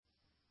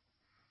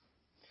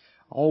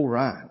All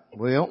right.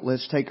 Well,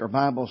 let's take our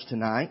Bibles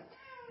tonight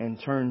and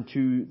turn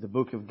to the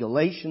book of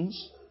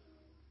Galatians.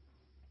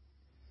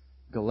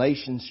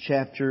 Galatians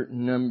chapter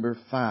number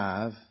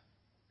 5.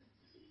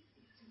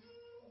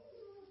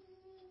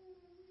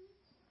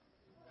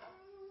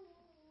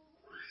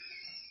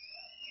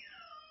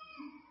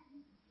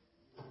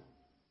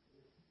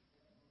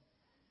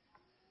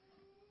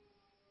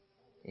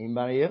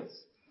 Anybody else?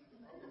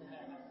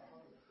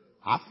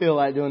 I feel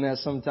like doing that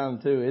sometime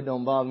too. It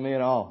don't bother me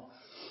at all.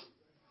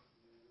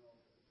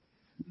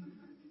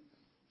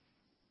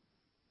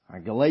 All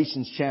right,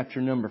 Galatians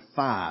chapter number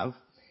 5.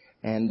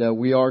 And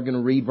we are going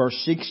to read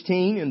verse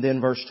 16 and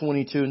then verse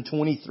 22 and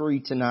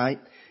 23 tonight.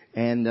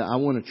 And I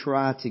want to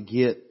try to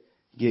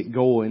get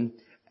going.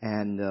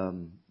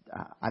 And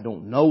I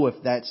don't know if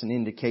that's an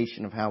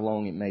indication of how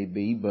long it may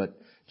be, but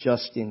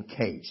just in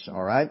case.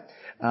 All right.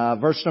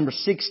 Verse number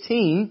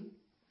 16.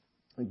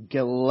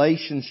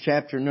 Galatians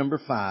chapter number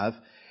 5.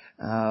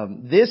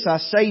 This I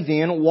say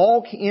then,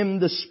 walk in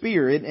the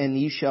Spirit, and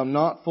ye shall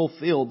not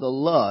fulfill the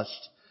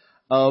lust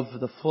of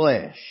the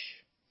flesh.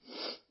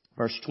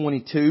 Verse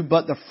 22,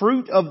 but the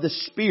fruit of the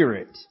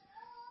Spirit,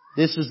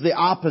 this is the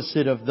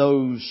opposite of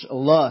those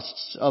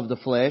lusts of the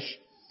flesh.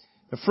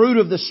 The fruit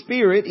of the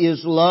Spirit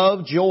is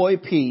love, joy,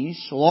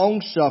 peace,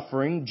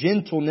 long-suffering,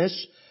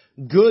 gentleness,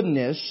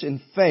 goodness,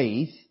 and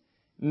faith,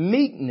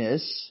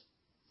 meekness,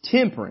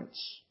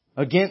 temperance.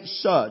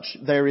 Against such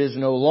there is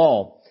no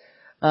law.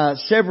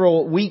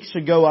 Several weeks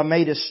ago I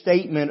made a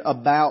statement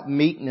about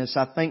meekness.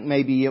 I think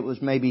it was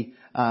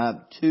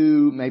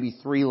 2, maybe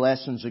 3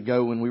 lessons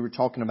ago when we were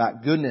talking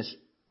about goodness.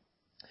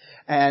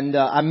 And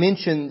I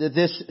mentioned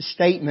this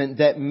statement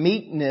that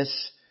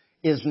meekness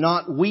is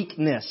not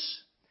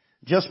weakness.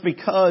 Just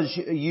because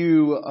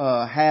you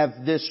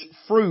have this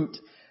fruit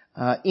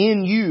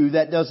in you,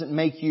 that doesn't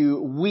make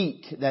you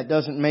weak. That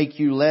doesn't make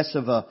you less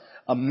of a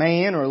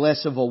man or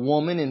less of a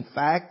woman. In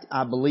fact,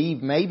 I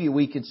believe maybe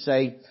we could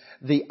say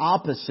the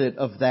opposite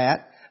of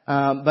that.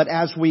 But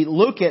as we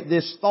look at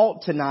this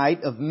thought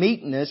tonight of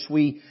meekness,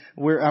 I'm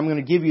going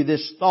to give you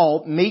this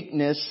thought: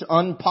 meekness,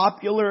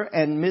 unpopular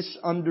and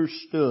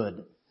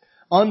misunderstood.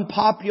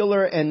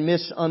 Unpopular and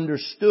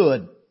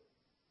misunderstood.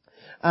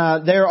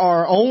 There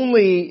are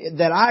only,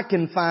 that I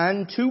can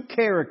find, 2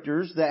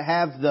 characters that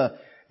have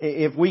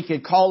if we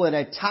could call it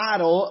a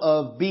title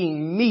of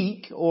being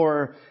meek,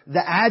 or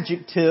the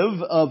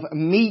adjective of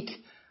meek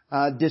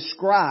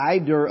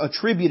described or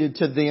attributed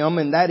to them,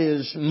 and that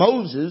is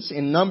Moses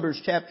in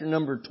Numbers chapter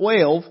number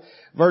 12,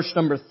 verse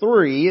number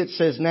 3. It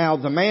says, now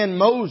the man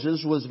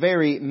Moses was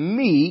very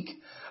meek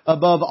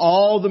above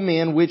all the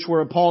men which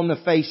were upon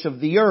the face of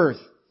the earth.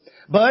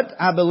 But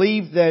I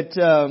believe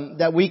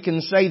that we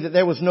can say that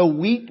there was no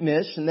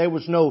weakness and there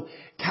was no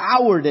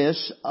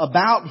cowardice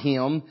about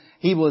him.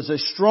 He was a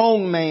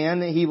strong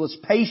man. He was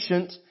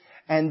patient.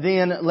 And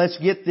then, let's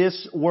get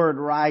this word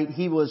right,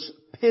 he was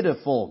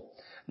pitiful.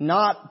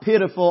 Not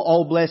pitiful,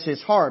 oh bless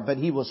his heart, but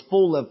he was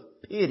full of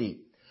pity.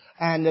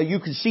 And you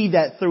can see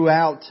that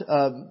throughout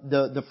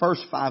the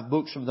first 5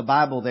 books of the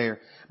Bible there.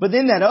 But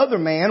then that other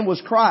man was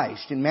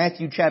Christ. In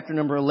Matthew chapter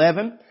number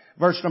 11,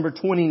 verse number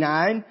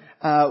 29,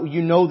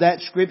 you know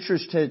that scripture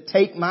is to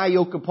take my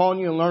yoke upon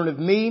you and learn of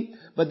me.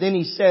 But then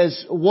he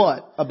says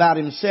what about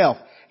himself?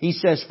 He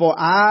says, for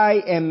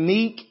I am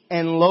meek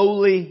and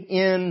lowly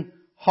in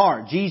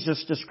heart.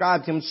 Jesus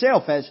described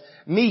himself as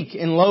meek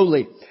and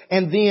lowly.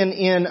 And then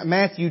in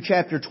Matthew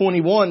chapter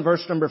 21,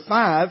 verse number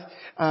 5,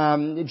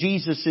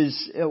 Jesus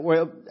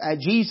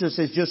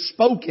has just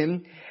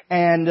spoken,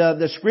 and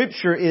the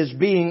scripture is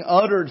being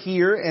uttered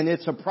here, and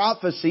it's a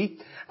prophecy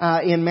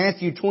in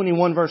Matthew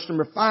 21, verse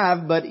number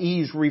 5, but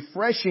he's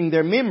refreshing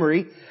their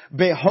memory.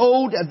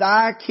 Behold,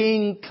 thy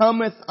king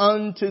cometh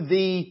unto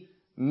thee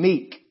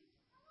meek.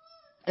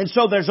 And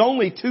so there's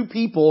only 2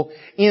 people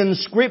in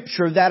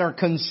Scripture that are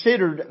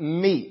considered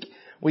meek.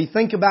 We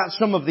think about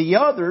some of the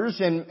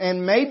others,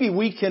 and maybe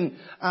we can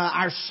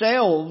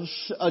ourselves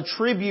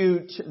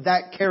attribute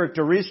that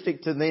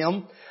characteristic to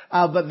them.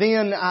 But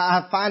then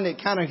I find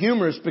it kind of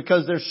humorous,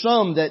 because there's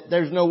some that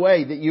there's no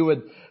way that you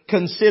would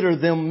consider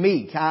them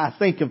meek. I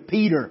think of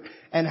Peter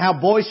and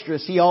how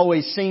boisterous he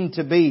always seemed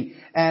to be.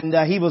 And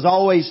he was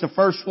always the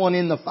first one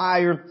in the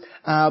fire.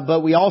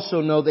 But we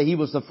also know that he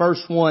was the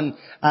first one,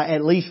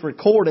 at least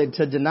recorded,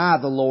 to deny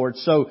the Lord.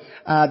 So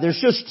there's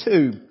just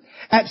 2.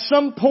 At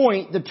some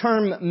point, the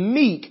term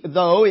meek,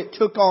 though, it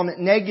took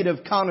on negative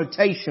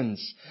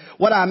connotations.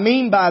 What I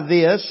mean by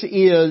this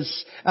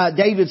is,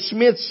 David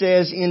Smith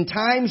says, in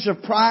times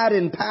of pride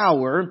and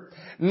power,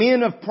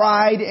 men of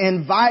pride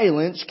and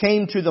violence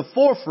came to the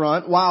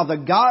forefront, while the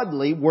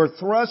godly were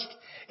thrust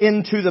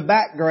into the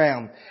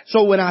background.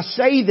 So when I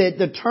say that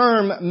the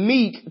term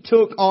meek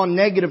took on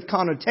negative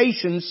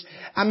connotations,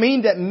 I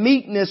mean that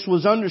meekness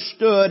was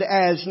understood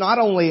as not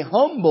only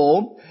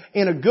humble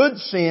in a good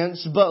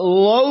sense, but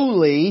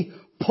lowly,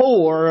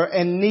 poor,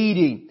 and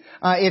needy.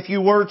 If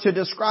you were to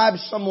describe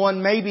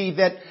someone maybe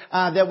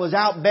that was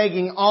out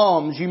begging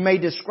alms, you may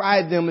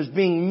describe them as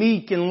being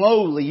meek and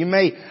lowly. You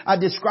may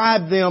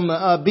describe them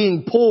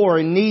being poor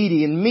and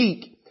needy and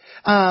meek.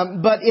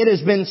 But it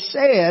has been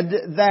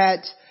said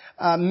that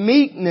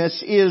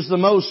meekness is the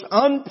most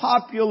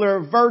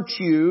unpopular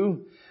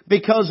virtue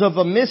because of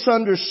a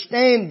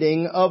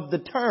misunderstanding of the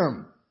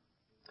term.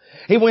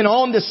 He went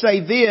on to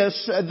say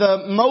this,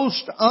 the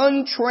most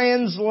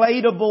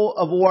untranslatable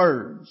of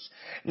words.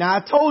 Now I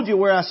told you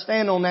where I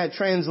stand on that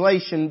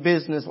translation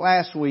business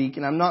last week,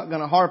 and I'm not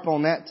going to harp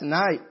on that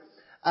tonight.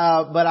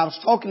 But I was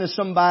talking to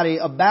somebody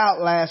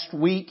about last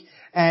week,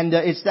 and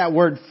it's that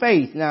word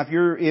faith. Now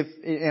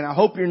and I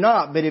hope you're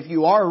not, but if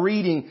you are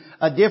reading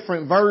a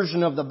different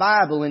version of the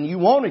Bible and you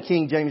want a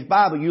King James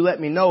Bible, you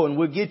let me know and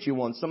we'll get you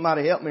one.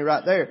 Somebody help me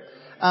right there.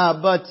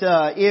 But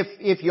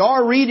if you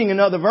are reading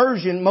another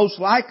version, most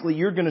likely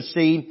you're going to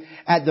see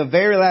at the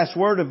very last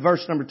word of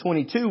verse number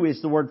 22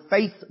 is the word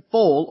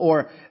faithful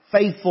or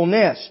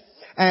faithfulness.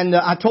 And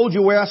I told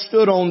you where I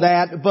stood on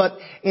that, but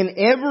in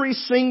every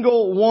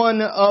single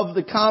one of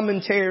the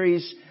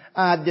commentaries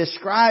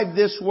describe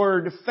this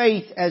word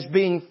faith as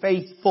being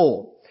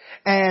faithful.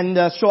 And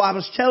so I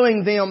was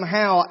telling them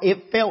how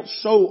it felt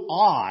so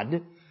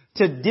odd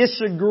to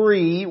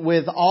disagree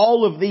with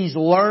all of these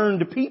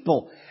learned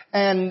people.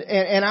 And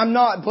I'm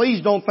not,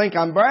 please don't think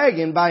I'm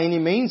bragging by any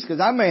means, because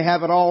I may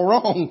have it all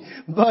wrong,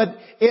 but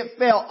it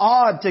felt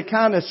odd to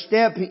kind of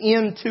step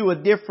into a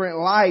different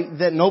light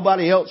that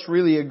nobody else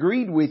really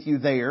agreed with you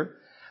there.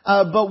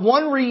 But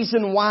one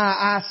reason why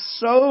I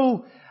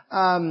so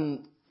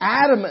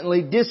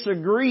adamantly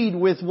disagreed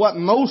with what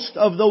most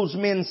of those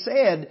men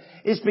said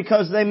is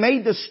because they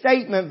made the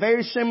statement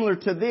very similar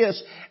to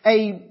this.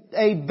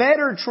 A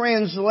better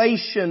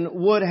translation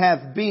would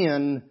have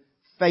been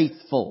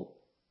faithful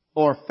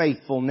or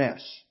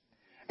faithfulness.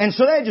 And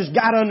so that just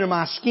got under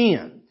my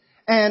skin.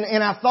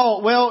 And I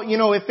thought, well,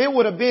 if it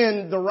would have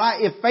been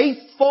if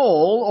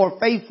faithful or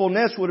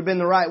faithfulness would have been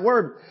the right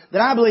word, then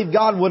I believe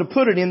God would have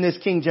put it in this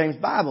King James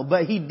Bible.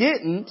 But He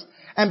didn't.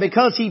 And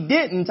because He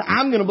didn't,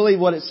 I'm going to believe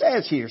what it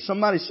says here.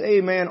 Somebody say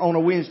amen on a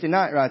Wednesday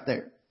night right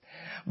there.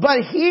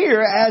 But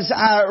here, as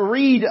I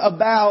read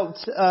about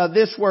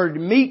this word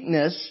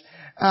meekness,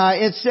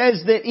 it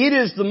says that it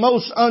is the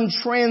most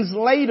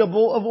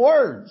untranslatable of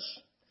words.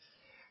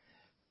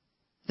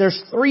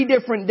 There's 3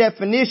 different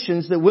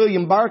definitions that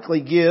William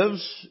Barclay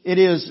gives. It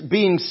is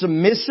being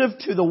submissive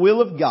to the will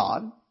of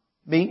God,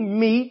 being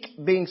meek,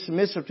 being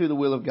submissive to the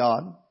will of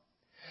God.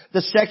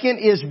 The second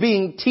is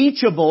being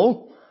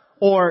teachable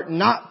or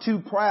not too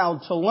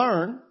proud to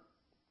learn.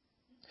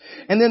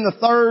 And then the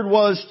third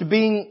was to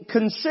being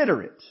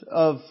considerate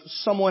of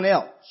someone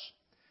else.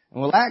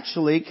 And we'll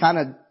actually kind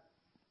of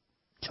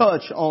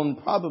touch on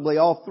probably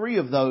all 3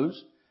 of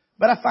those.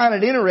 But I find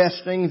it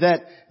interesting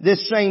that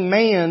this same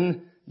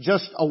man,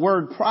 just a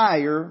word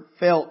prior,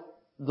 felt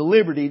the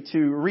liberty to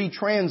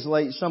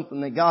retranslate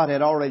something that God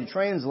had already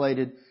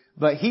translated.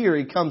 But here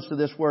he comes to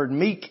this word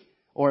meek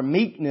or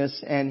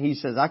meekness, and he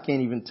says, I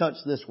can't even touch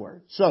this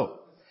word. So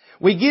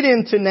we get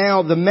into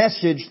now the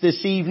message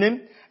this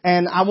evening,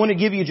 and I want to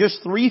give you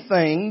just 3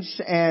 things,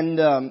 and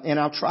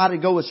I'll try to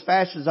go as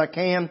fast as I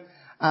can.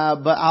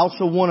 But I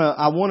also want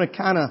to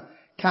kind of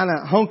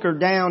hunker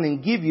down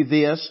and give you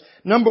this.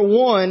 Number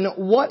 1,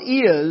 what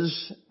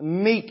is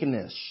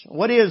meekness?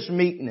 What is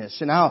meekness?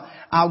 And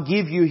I'll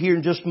give you here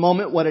in just a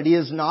moment what it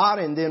is not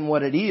and then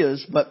what it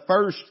is. But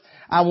first,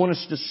 I want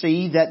us to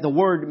see that the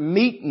word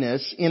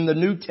meekness in the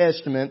New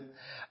Testament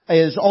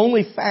is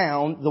only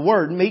found, the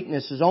word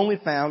meekness is only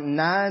found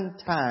 9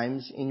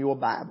 times in your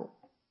Bible.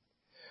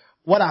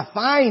 What I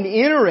find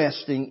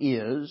interesting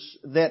is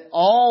that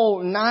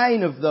all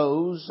 9 of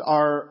those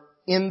are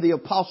in the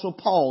Apostle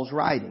Paul's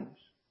writings.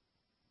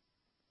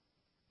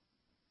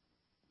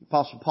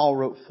 Apostle Paul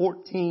wrote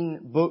 14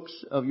 books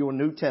of your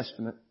New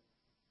Testament,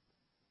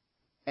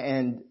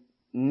 and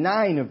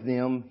 9 of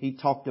them he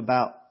talked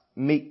about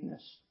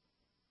meekness.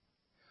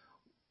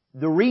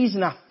 The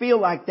reason I feel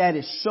like that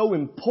is so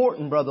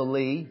important, Brother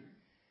Lee,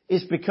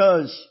 is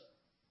because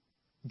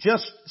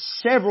just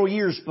several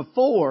years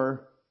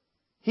before,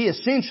 he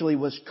essentially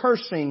was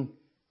cursing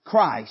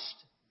Christ.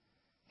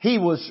 He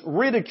was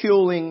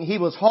ridiculing, he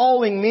was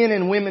hauling men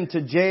and women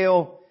to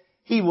jail.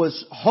 He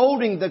was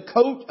holding the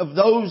coat of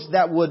those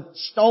that would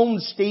stone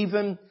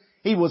Stephen.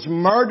 He was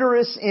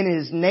murderous in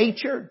his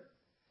nature.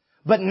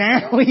 But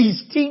now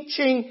he's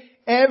teaching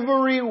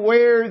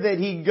everywhere that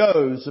he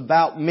goes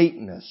about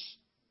meekness.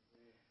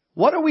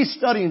 What are we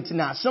studying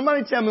tonight?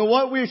 Somebody tell me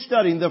what we're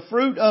studying. The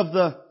fruit of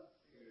the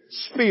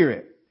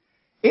Spirit.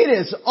 It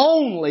is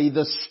only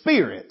the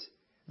Spirit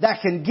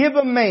that can give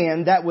a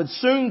man that would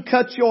soon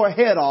cut your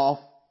head off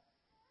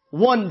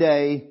one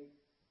day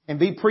and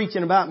be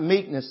preaching about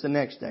meekness the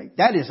next day.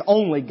 That is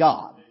only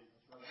God.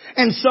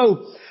 And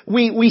so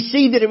we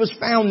see that it was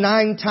found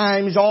 9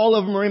 times. All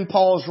of them are in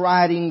Paul's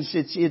writings.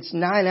 It's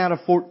 9 out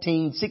of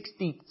 14,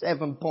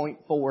 67.4%,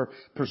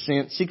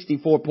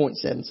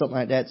 64.7, something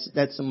like that.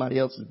 That's somebody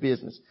else's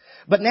business.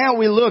 But now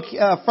we look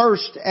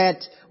first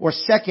at, or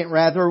second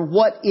rather,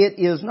 what it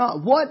is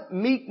not. What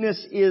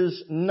meekness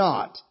is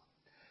not.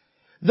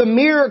 The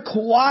mere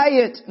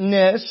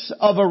quietness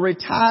of a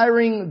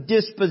retiring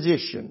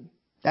disposition.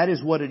 That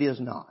is what it is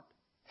not.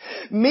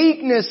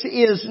 Meekness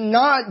is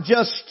not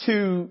just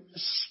to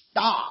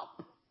stop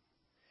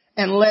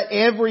and let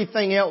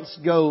everything else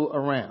go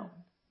around.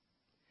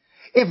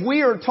 If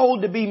we are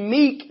told to be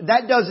meek,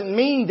 that doesn't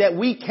mean that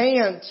we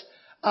can't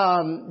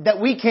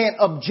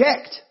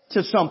object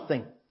to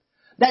something.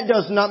 That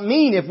does not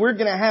mean if we're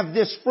going to have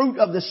this fruit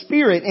of the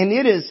Spirit and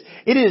it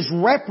is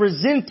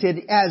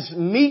represented as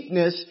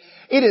meekness,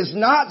 it is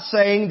not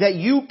saying that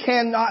you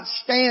cannot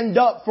stand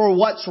up for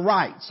what's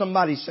right.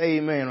 Somebody say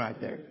amen right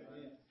there.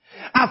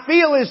 I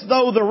feel as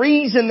though the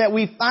reason that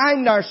we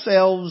find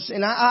ourselves,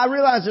 and I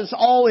realize it's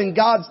all in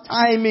God's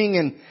timing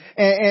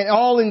and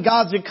all in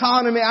God's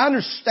economy. I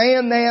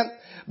understand that.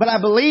 But I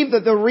believe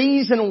that the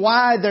reason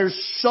why there's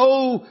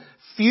so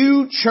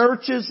few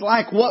churches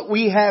like what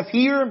we have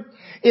here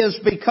is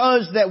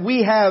because that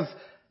we have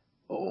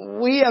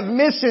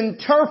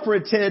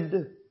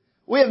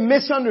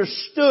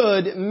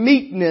misunderstood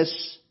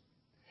meekness,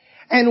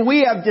 and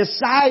we have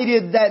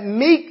decided that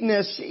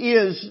meekness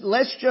is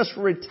let's just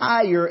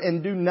retire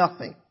and do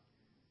nothing.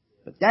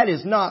 But that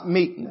is not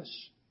meekness.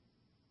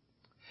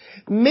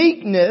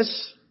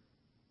 Meekness,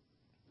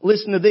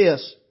 listen to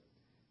this,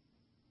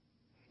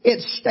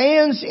 it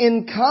stands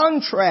in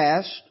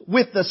contrast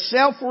with the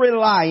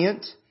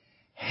self-reliant,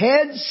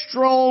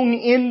 headstrong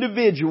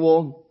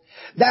individual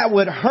that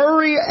would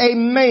hurry a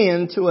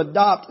man to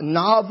adopt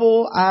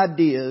novel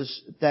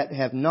ideas that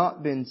have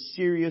not been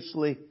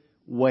seriously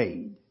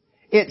weighed.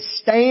 It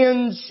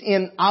stands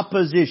in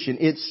opposition.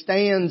 It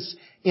stands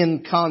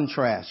in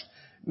contrast.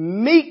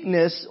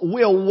 Meekness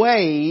will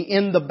weigh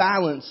in the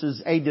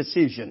balances a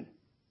decision.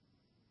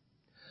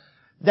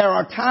 There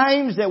are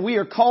times that we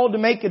are called to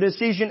make a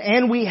decision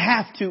and we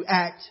have to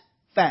act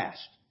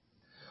fast.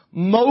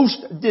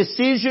 Most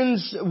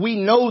decisions, we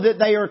know that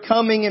they are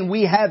coming and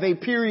we have a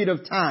period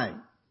of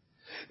time.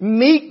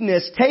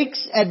 Meekness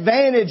takes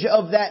advantage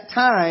of that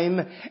time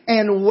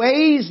and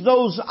weighs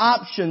those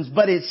options,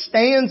 but it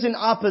stands in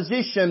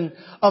opposition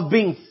of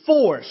being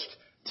forced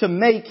to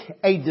make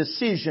a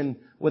decision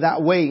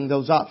without weighing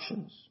those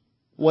options.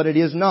 What it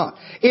is not.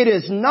 It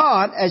is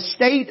not a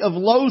state of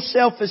low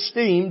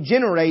self-esteem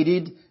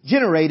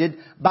generated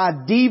by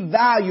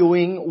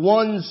devaluing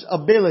one's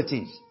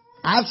abilities.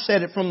 I've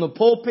said it from the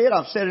pulpit.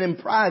 I've said it in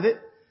private.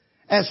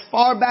 As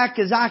far back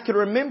as I can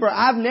remember,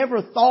 I've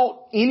never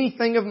thought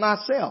anything of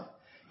myself.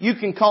 You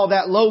can call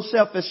that low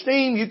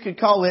self-esteem. You could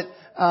call it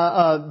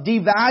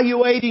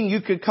devaluating.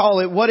 You could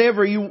call it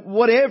whatever you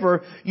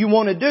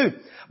want to do.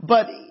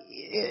 But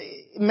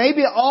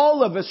maybe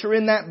all of us are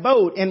in that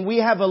boat and we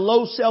have a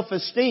low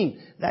self-esteem.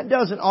 That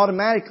doesn't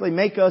automatically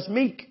make us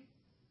meek.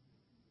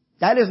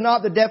 That is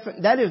not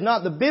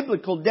the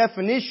biblical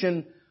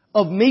definition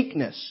of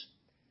meekness.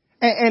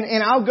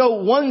 And I'll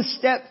go one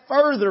step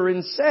further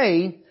and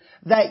say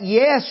that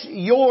yes,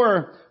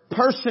 your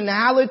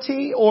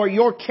personality or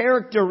your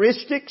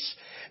characteristics,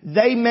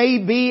 they may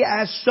be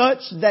as such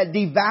that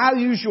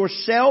devalues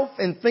yourself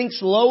and thinks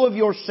low of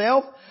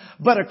yourself.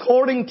 But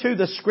according to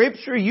the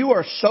Scripture, you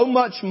are so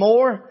much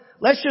more.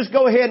 Let's just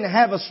go ahead and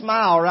have a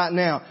smile right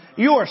now.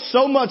 You are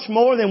so much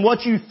more than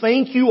what you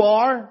think you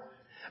are.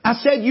 I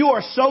said you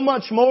are so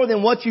much more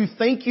than what you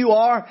think you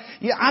are.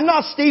 I'm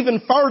not Stephen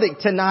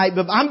Furtick tonight,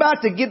 but I'm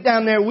about to get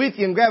down there with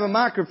you and grab a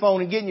microphone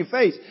and get in your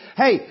face.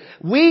 Hey,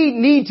 we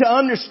need to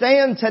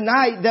understand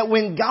tonight that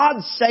when God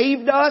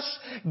saved us,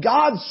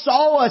 God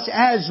saw us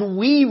as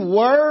we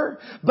were,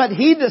 but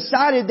He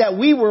decided that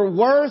we were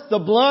worth the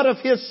blood of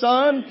His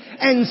Son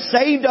and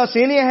saved us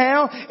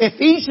anyhow.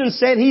 Ephesians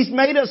said He's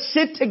made us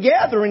sit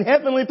together in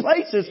heavenly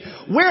places.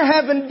 We're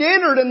having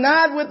dinner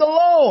tonight with the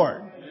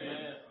Lord.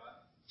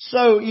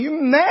 So you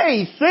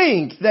may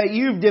think that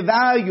you've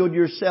devalued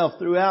yourself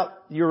throughout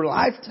your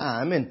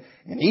lifetime and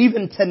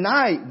even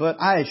tonight,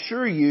 but I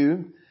assure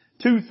you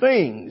two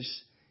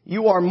things.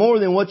 You are more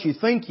than what you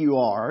think you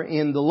are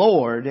in the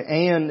Lord,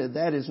 and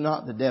that is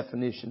not the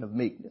definition of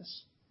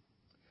meekness.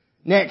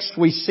 Next,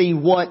 we see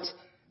what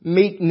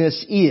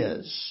meekness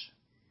is.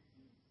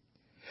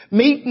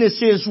 Meekness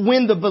is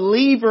when the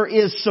believer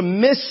is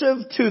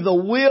submissive to the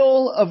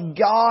will of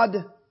God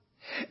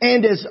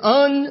and is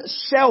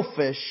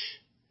unselfish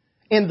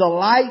in the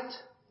light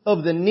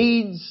of the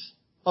needs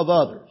of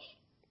others.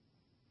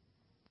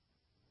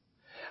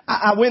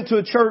 I went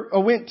to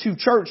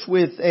church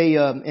with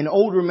an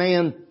older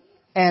man,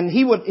 and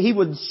he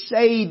would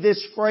say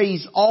this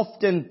phrase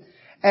often,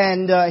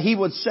 and he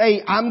would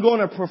say, "I'm going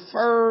to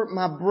prefer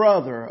my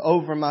brother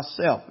over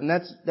myself," and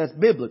that's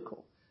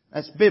biblical.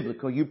 That's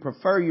biblical. You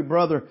prefer your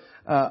brother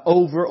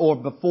over or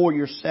before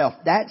yourself.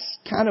 That's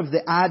kind of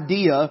the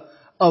idea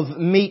of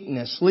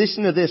meekness.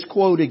 Listen to this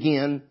quote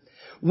again.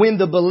 When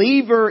the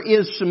believer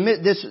is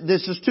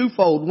this is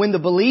twofold. When the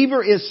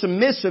believer is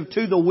submissive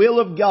to the will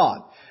of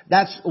God,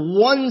 that's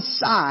one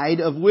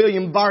side of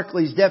William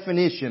Barclay's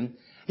definition.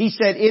 He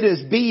said it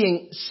is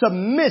being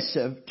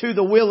submissive to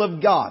the will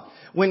of God.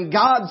 When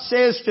God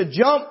says to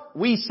jump,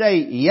 we say,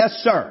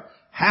 "Yes, sir."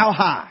 How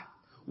high?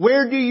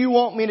 Where do you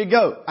want me to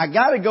go? I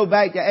got to go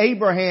back to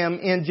Abraham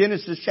in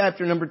Genesis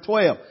chapter number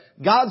 12.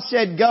 God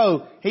said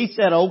go. He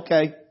said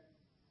okay.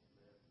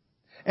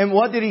 And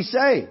what did He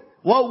say?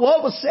 What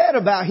was said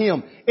about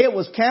Him? It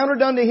was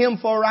counted unto Him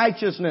for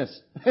righteousness.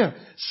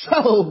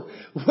 So,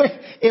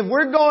 if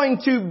we're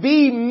going to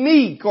be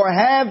meek or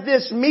have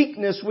this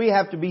meekness, we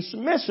have to be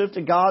submissive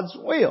to God's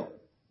will.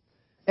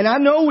 And I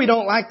know we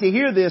don't like to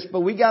hear this,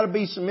 but we got to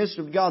be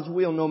submissive to God's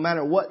will no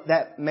matter what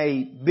that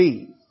may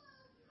be.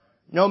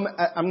 I'm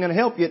going to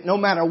help you. No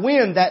matter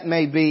when that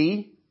may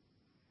be,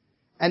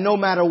 and no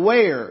matter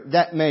where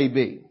that may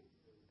be.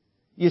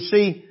 You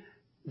see,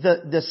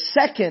 the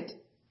second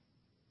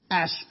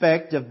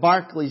aspect of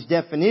Barclay's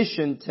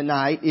definition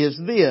tonight is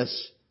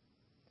this.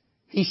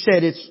 He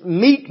said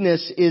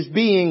meekness is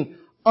being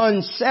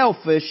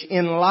unselfish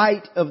in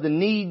light of the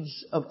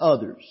needs of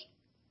others.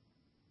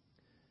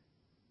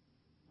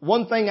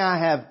 One thing I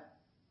have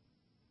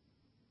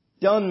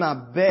done my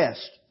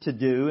best to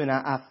do, and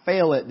I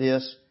fail at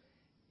this,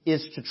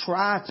 is to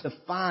try to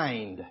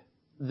find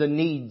the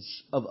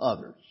needs of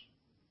others.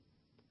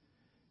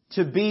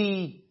 To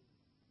be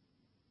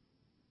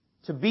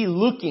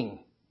looking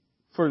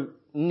for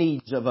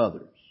needs of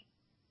others.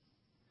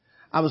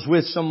 I was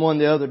with someone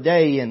the other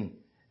day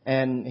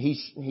and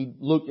he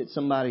looked at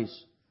somebody's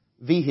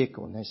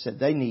vehicle and they said,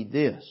 they need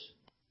this.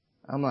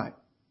 I'm like,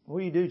 what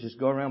do you do? Just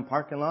go around the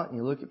parking lot and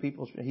you look at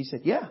people's... He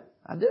said, yeah,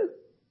 I do.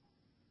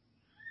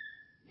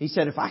 He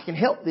said, if I can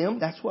help them,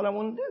 that's what I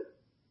want to do.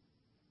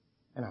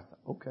 And I thought,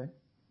 okay.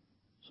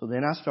 So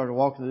then I started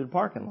walking through the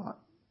parking lot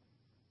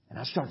and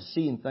I started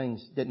seeing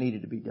things that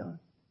needed to be done.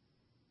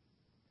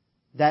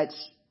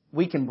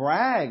 We can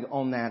brag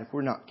on that if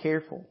we're not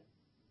careful.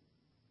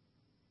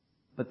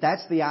 But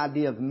that's the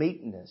idea of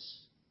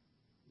meekness,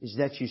 is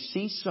that you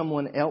see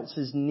someone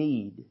else's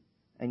need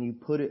and you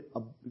put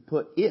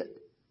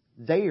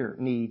their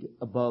need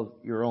above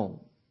your own.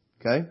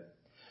 Okay?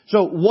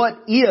 So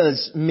what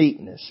is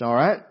meekness? All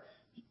right?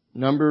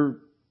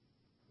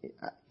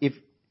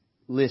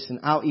 Listen,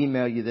 I'll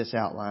email you this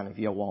outline if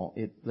you want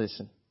it.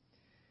 Listen.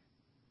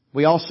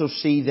 We also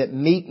see that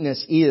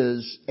meekness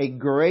is a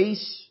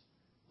grace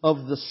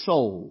of the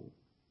soul,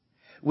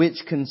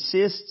 which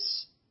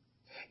consists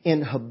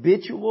in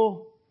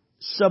habitual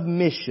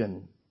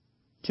submission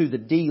to the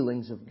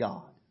dealings of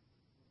God.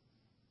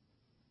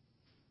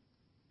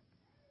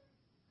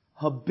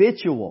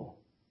 Habitual.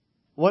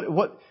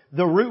 What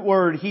the root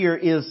word here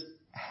is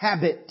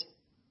habit.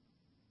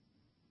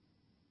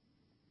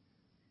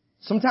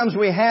 Sometimes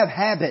we have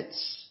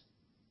habits.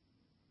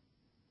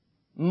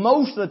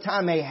 Most of the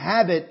time a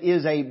habit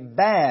is a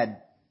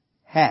bad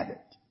habit.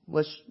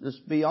 Let's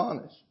be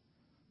honest.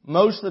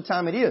 Most of the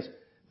time it is.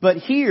 But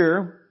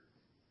here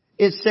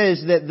it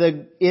says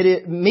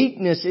that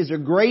meekness is a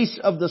grace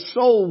of the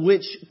soul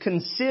which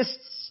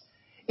consists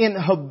in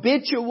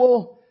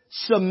habitual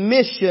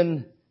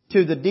submission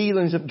to the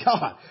dealings of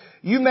God.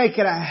 You make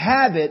it a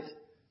habit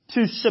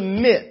to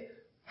submit.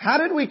 How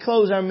did we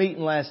close our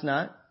meeting last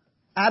night?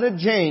 Out of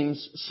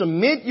James,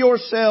 submit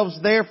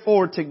yourselves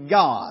therefore to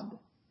God.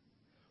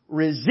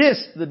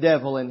 Resist the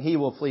devil and he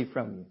will flee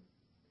from you.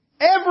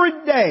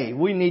 Every day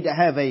we need to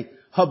have a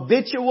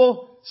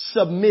habitual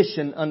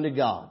submission unto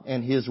God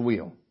and His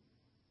will.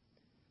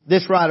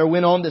 This writer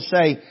went on to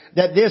say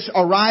that this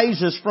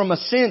arises from a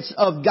sense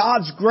of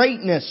God's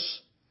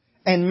greatness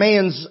and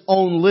man's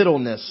own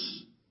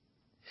littleness.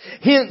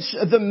 Hence,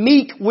 the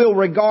meek will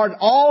regard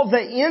all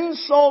the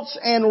insults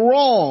and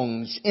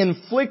wrongs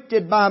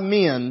inflicted by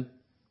men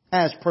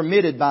as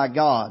permitted by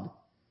God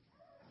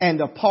and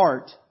a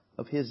part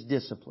of His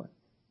discipline.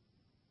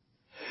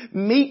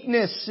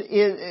 Meekness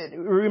is,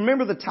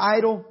 remember the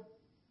title?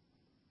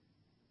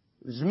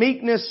 It was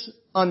meekness,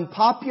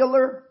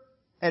 unpopular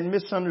and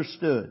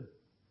misunderstood.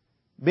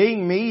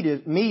 Being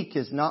meek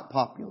is not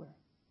popular.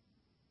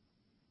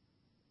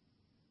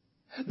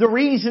 The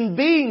reason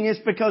being is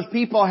because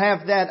people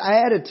have that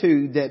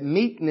attitude that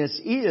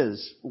meekness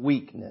is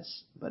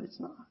weakness, but it's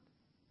not.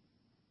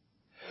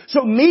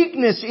 So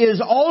meekness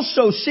is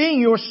also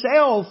seeing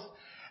yourself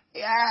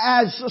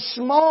as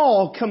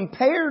small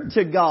compared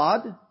to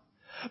God,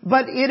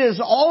 but it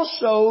is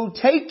also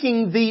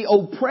taking the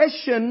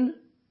oppression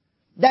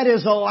that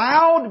is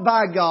allowed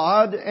by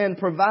God and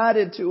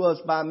provided to us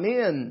by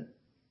men.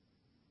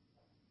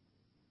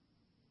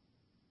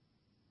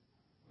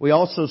 We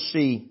also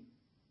see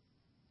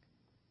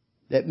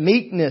that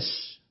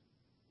meekness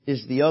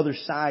is the other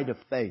side of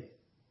faith.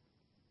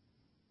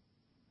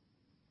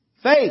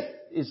 Faith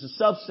is the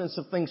substance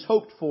of things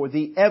hoped for,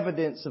 the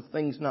evidence of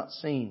things not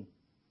seen.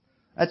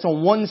 That's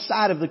on one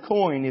side of the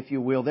coin, if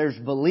you will. There's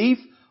belief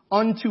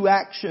unto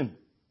action.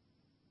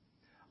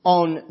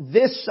 On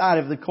this side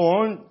of the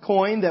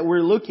coin that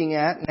we're looking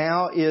at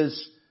now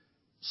is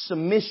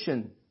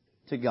submission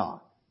to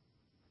God.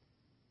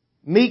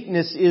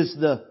 Meekness is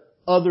the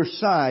other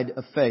side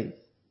of faith.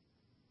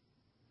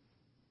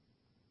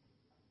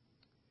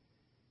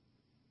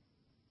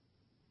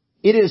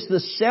 It is the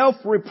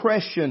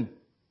self-repression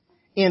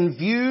in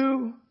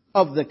view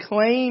of the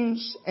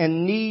claims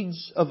and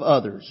needs of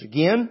others.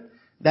 Again,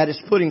 that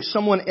is putting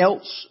someone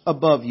else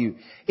above you.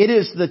 It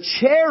is the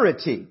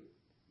charity.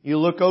 You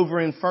look over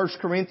in 1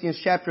 Corinthians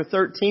chapter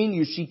 13,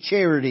 you see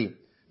charity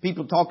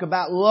People talk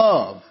about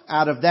love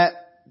out of that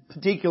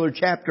particular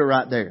chapter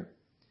right there.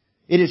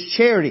 It is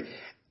charity.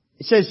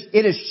 It says,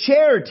 it is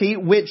charity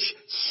which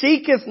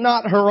seeketh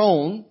not her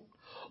own,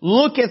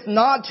 looketh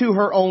not to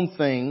her own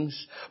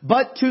things,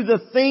 but to the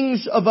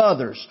things of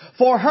others.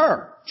 For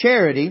her,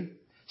 charity,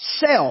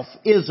 self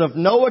is of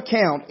no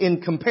account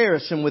in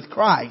comparison with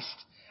Christ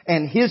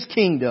and His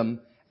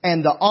kingdom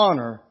and the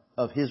honor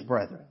of His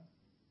brethren.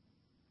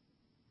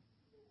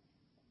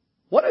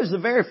 What is the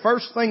very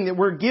first thing that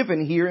we're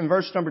given here in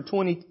verse number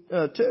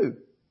 22?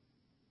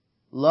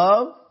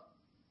 Love,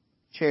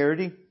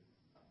 charity,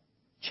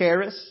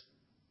 charis.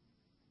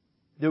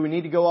 Do we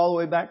need to go all the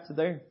way back to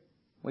there?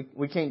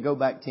 We can't go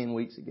back 10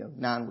 weeks ago,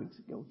 9 weeks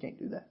ago. We can't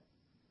do that.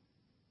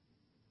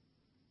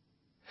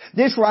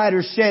 This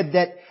writer said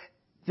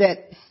that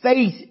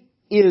faith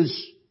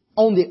is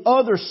on the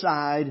other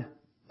side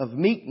of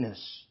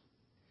meekness.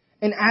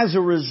 And as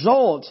a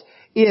result,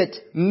 it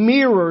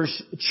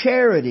mirrors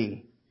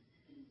charity.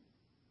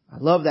 I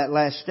love that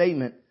last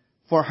statement.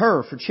 For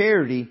her, for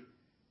charity,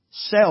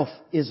 self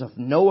is of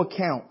no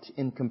account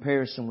in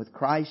comparison with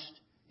Christ,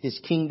 His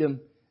kingdom,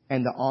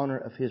 and the honor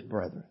of His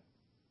brethren.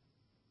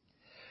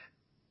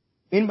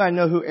 Anybody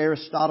know who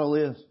Aristotle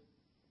is?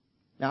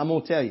 Now I'm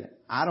going to tell you,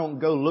 I don't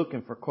go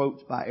looking for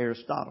quotes by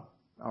Aristotle.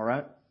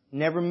 Alright?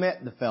 Never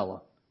met the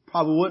fella.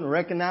 Probably wouldn't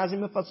recognize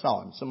him if I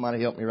saw him.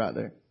 Somebody help me right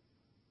there.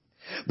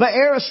 But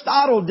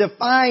Aristotle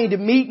defined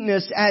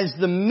meekness as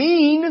the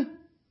mean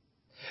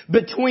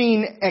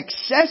between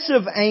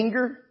excessive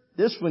anger.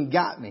 This one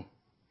got me.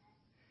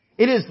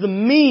 It is the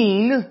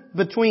mean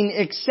between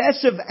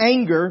excessive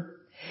anger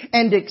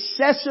and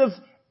excessive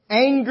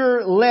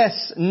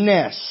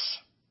angerlessness.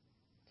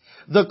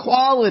 The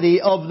quality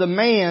of the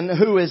man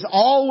who is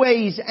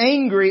always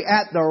angry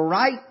at the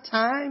right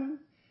time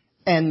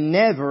and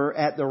never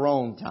at the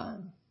wrong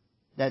time.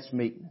 That's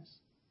meekness.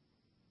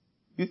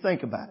 You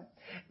think about it.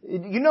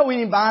 You know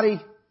anybody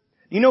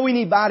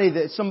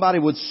that somebody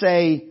would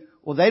say,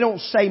 well, they don't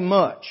say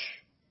much,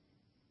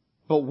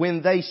 but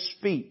when they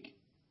speak,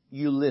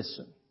 you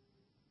listen.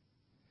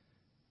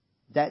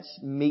 That's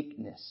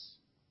meekness.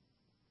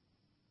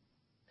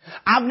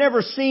 I've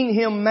never seen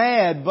him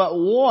mad but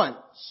once.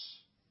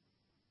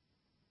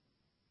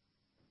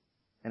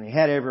 And he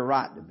had every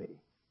right to be.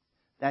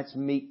 That's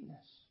meekness.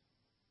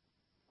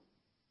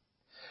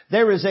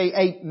 There is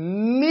a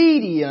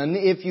median,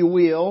 if you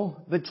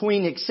will,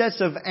 between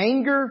excessive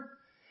anger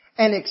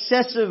and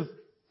excessive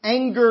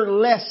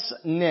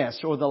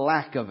angerlessness, or the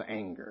lack of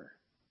anger.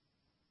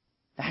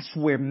 That's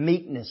where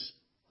meekness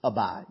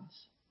abides.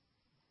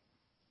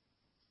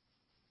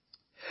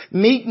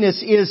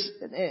 Meekness is,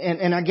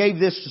 and I gave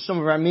this to some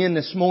of our men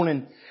this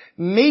morning,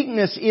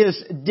 meekness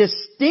is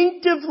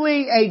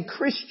distinctively a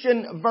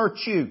Christian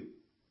virtue.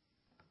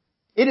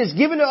 It is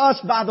given to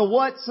us by the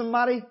what,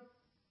 somebody?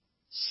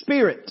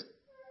 Spirit.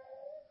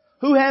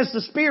 Who has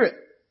the Spirit?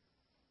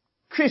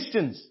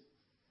 Christians.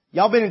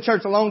 Y'all been in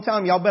church a long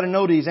time, y'all better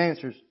know these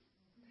answers.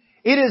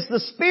 It is the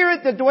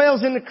Spirit that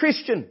dwells in the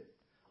Christian.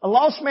 A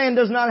lost man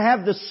does not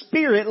have the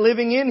Spirit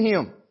living in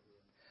him.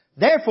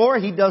 Therefore,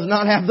 he does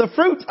not have the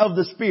fruit of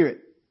the Spirit.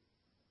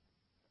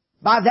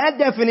 By that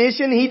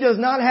definition, he does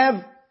not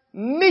have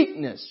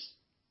meekness.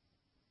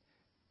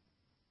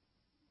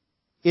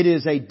 It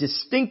is a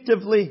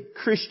distinctively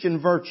Christian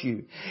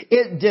virtue.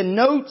 It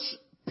denotes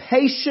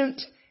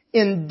patient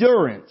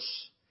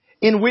endurance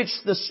in which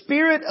the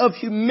spirit of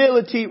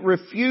humility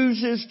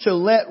refuses to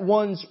let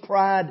one's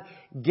pride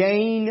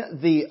gain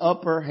the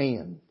upper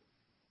hand.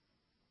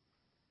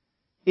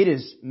 It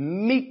is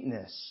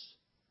meekness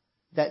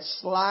that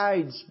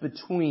slides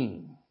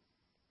between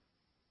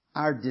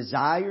our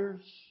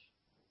desires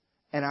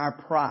and our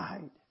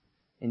pride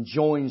and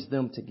joins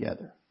them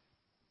together.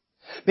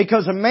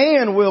 Because a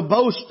man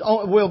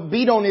will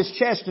beat on his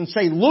chest and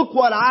say, look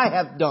what I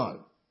have done.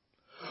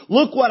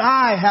 Look what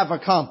I have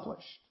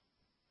accomplished.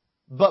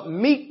 But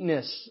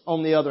meekness,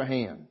 on the other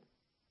hand,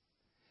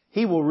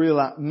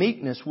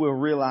 meekness will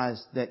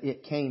realize that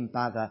it came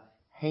by the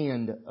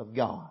hand of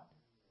God,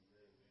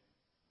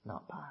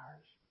 not by ours.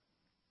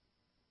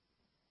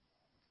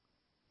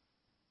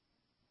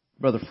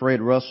 Brother Fred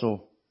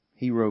Russell,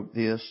 he wrote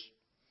this.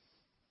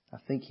 I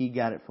think he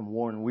got it from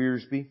Warren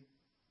Wiersbe.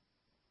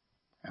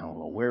 I don't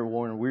know where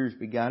Warren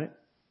Wiersbe got it.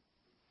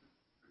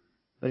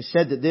 But he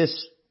said that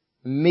this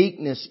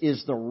meekness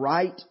is the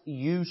right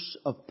use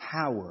of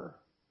power,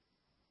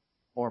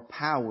 or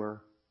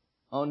power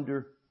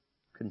under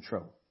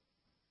control.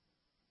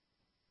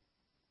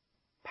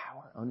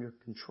 Power under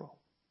control.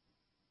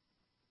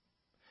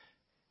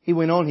 He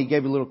went on, he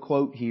gave a little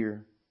quote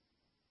here.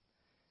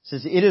 It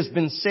says, it has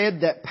been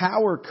said that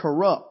power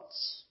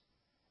corrupts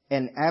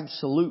and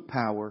absolute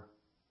power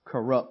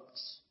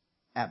corrupts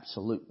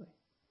absolutely.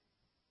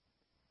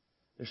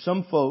 There's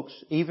some folks,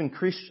 even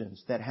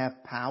Christians, that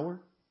have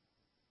power,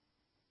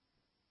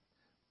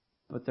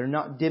 but they're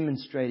not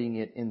demonstrating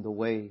it in the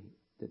way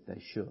that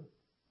they should.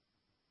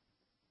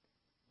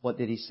 What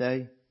did he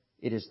say?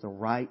 It is the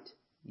right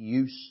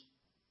use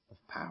of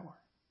power.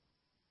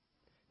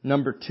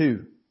 Number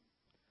 2,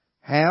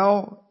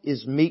 How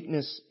is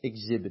meekness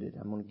exhibited?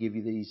 I'm going to give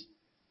you these.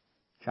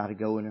 Try to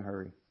go in a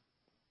hurry.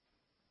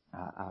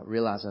 I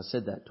realize I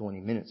said that 20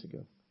 minutes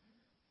ago.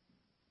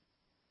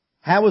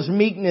 How is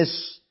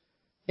meekness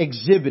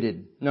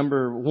exhibited?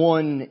 Number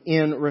one,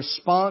 in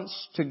response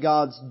to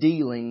God's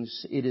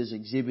dealings, it is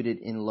exhibited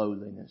in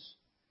lowliness.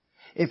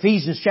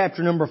 Ephesians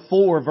chapter number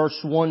 4, verse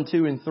 1,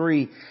 2, and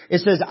 3.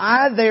 It says,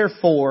 I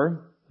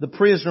therefore, the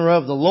prisoner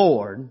of the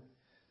Lord,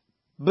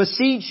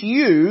 beseech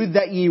you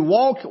that ye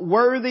walk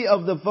worthy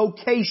of the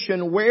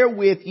vocation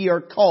wherewith ye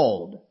are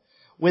called,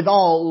 with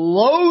all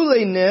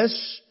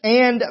lowliness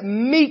and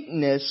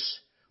meekness,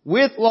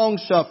 with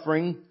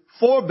longsuffering,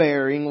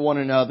 forbearing one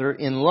another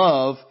in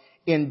love,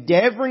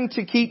 endeavoring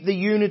to keep the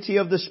unity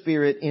of the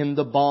Spirit in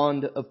the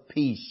bond of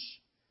peace.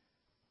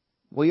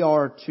 We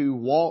are to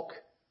walk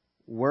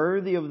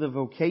worthy of the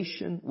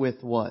vocation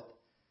with what?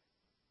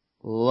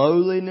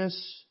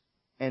 Lowliness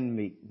and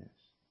meekness.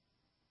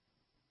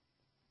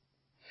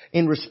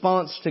 In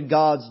response to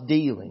God's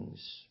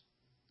dealings,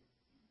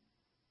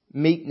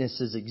 meekness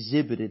is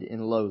exhibited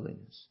in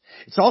lowliness.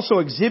 It's also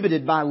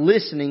exhibited by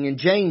listening in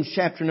James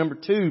chapter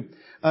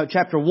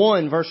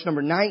 1, verse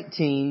number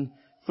 19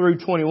 through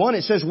 21.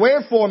 It says,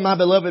 wherefore, my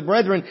beloved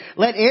brethren,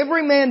 let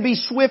every man be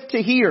swift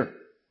to hear,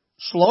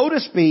 slow to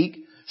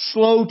speak,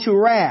 slow to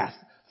wrath.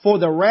 For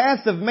the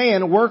wrath of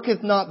man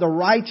worketh not the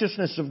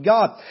righteousness of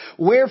God.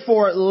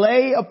 Wherefore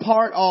lay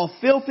apart all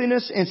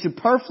filthiness and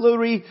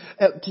superfluity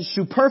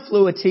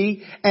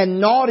and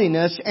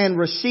naughtiness, and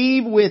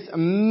receive with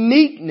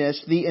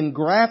meekness the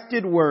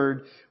engrafted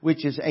word,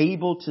 which is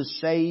able to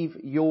save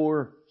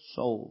your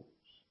souls.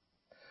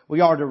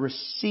 We are to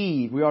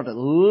receive, we are to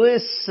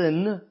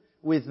listen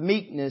with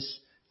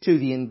meekness to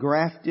the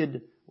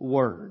engrafted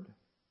word.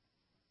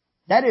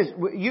 That is,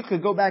 you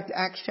could go back to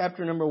Acts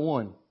chapter number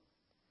 1.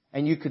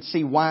 And you could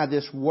see why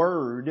this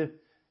word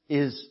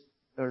is,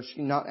 or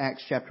not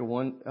Acts chapter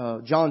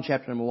 1, John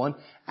chapter number 1,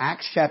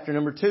 Acts chapter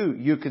number 2.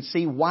 You could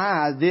see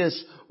why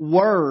this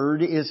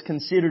word is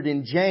considered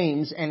in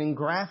James an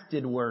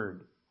engrafted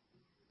word.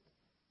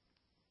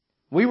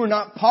 We were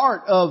not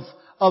part of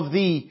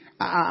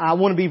I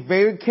want to be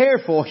very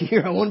careful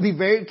here. I want to be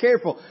very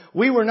careful.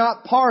 We were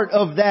not part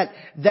of that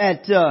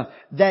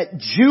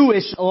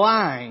Jewish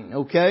line,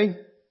 okay?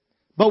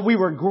 But we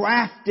were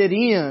grafted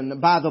in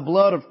by the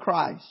blood of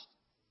Christ.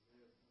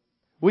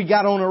 We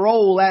got on a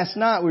roll last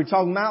night. We were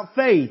talking about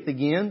faith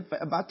again.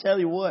 I tell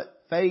you what,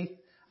 faith.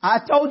 I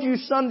told you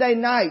Sunday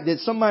night that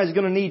somebody's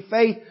going to need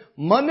faith.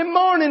 Monday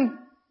morning,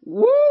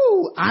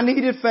 woo, I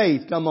needed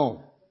faith. Come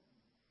on.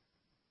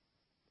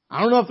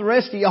 I don't know if the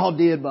rest of y'all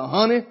did, but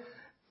honey,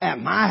 at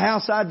my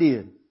house I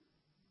did.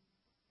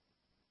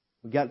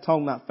 We got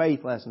talking about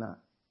faith last night.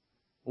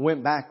 We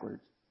went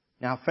backwards.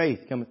 Now faith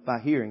cometh by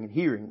hearing, and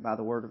hearing by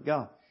the Word of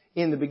God.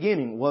 In the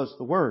beginning was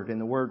the Word, and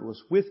the Word was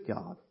with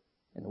God,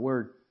 and the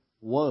Word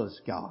was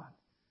God.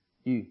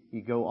 You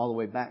go all the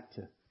way back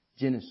to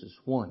Genesis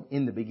 1.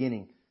 In the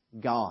beginning,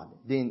 God.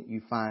 Then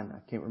you find, I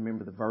can't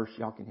remember the verse,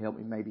 y'all can help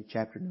me, maybe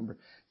chapter number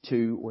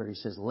 2, where He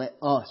says, let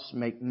us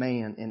make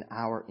man in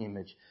our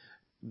image.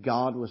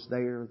 God was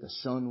there, the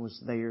Son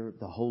was there,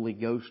 the Holy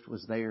Ghost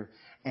was there,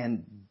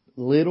 and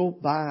little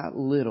by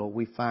little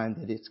we find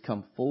that it's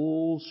come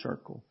full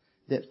circle.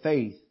 That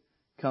faith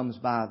comes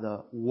by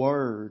the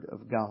Word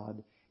of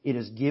God. It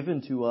is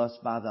given to us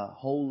by the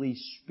Holy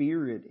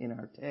Spirit in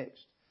our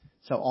text.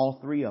 So all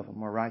three of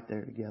them are right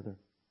there together.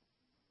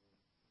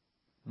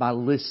 By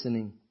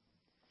listening.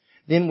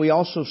 Then we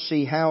also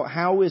see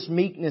how is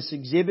meekness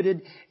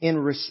exhibited in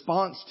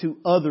response to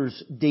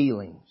others'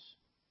 dealings.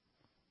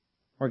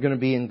 We're going to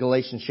be in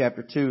Galatians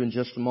chapter 2 in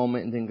just a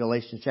moment, and then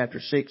Galatians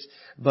chapter 6.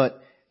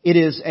 But it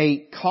is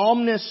a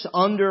calmness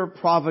under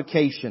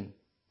provocation,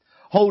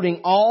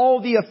 holding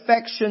all the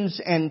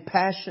affections and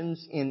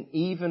passions in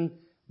even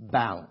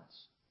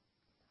balance.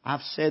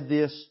 I've said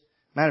this.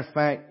 Matter of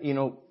fact,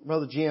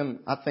 Brother Jim,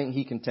 I think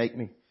he can take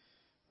me.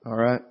 All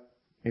right?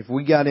 If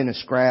we got in a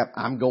scrap,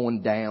 I'm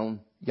going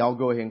down. Y'all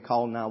go ahead and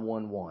call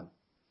 911.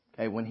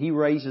 Okay? When he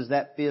raises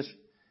that fist,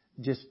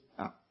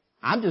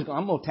 I'm going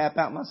to tap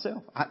out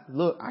myself.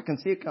 I can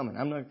see it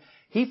coming.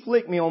 He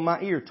flicked me on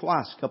my ear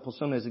twice a couple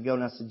Sundays ago,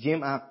 and I said,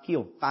 Jim, I've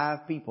killed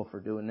 5 people for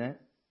doing that.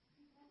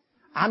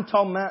 I'm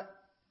talking about,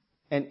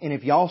 and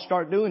if y'all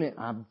start doing it,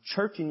 I'm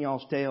churching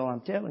y'all's tail,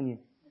 I'm telling you.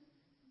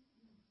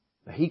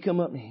 But he come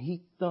up and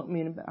he thumped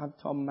me in the back. I'm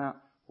talking about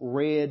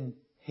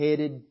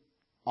red-headed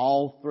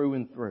all through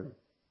and through.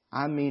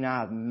 I mean,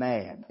 I was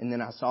mad. And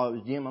then I saw it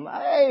was Jim. I'm like,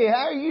 hey,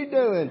 how are you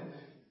doing?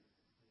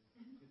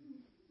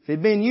 If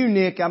it'd been you,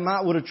 Nick, I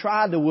might would have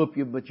tried to whoop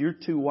you, but you're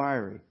too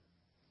wiry.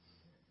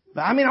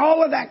 But I mean,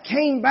 all of that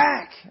came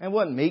back. It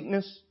wasn't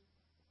meekness.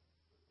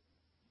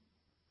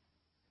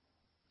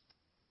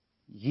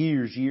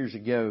 Years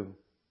ago,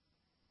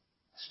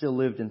 I still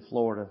lived in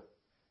Florida.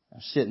 I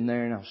was sitting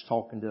there and I was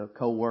talking to a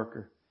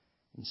coworker,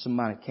 and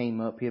somebody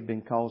came up. He had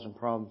been causing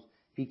problems.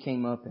 He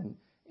came up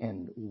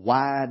and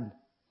wide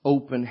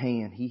open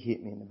hand, he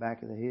hit me in the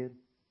back of the head.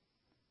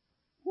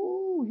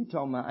 Woo! He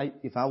talking about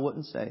if I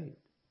wasn't saved.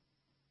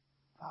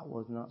 If I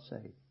was not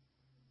saved.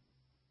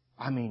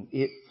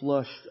 It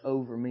flushed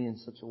over me in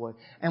such a way.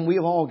 And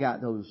we've all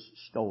got those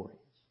stories.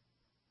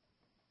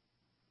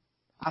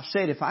 I've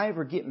said if I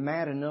ever get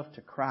mad enough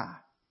to cry,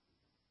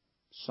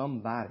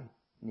 somebody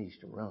needs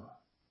to run.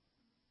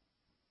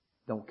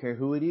 Don't care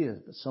who it is,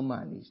 but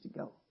somebody needs to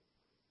go.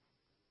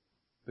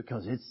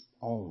 Because it's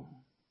on.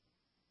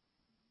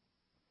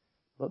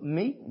 But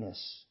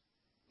meekness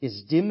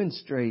is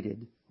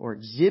demonstrated or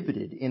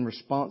exhibited in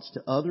response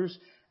to others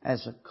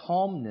as a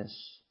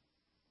calmness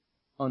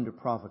under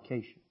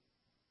provocation.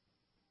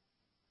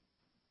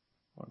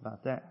 What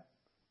about that?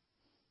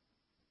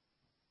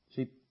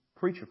 See,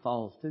 preacher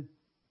falls too.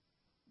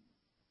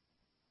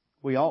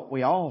 We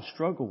all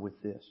struggle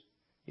with this.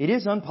 It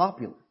is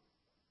unpopular.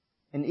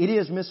 And it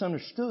is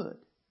misunderstood,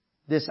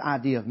 this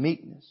idea of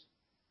meekness.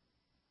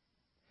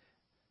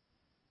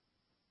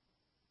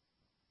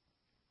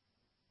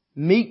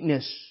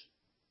 Meekness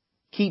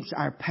keeps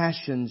our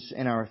passions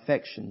and our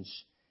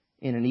affections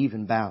in an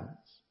even balance.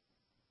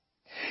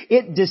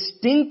 It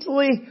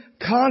distinctly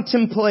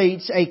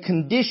contemplates a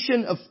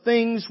condition of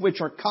things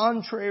which are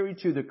contrary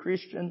to the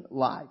Christian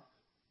life.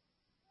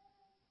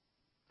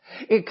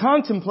 It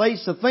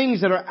contemplates the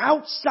things that are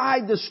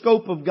outside the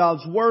scope of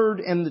God's Word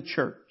and the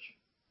church.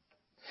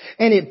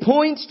 And it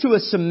points to a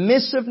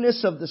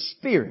submissiveness of the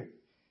Spirit,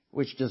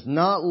 which does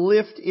not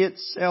lift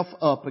itself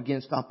up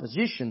against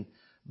opposition,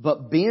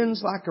 but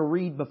bends like a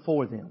reed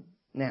before them.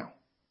 Now,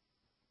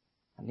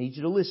 I need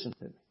you to listen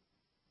to me.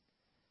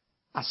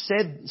 I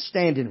said,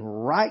 standing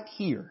right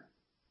here,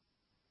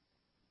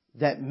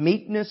 that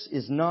meekness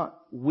is not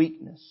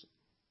weakness.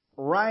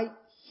 Right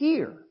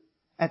here,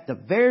 at the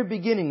very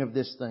beginning of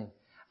this thing,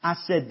 I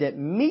said that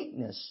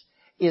meekness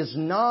is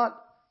not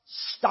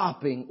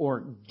stopping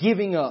or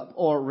giving up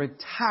or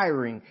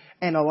retiring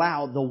and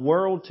allow the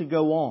world to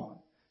go on.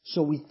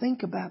 So we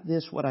think about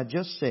this, what I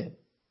just said.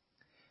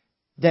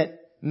 That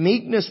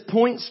meekness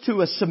points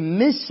to a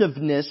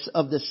submissiveness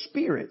of the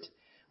Spirit,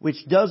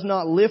 which does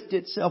not lift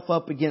itself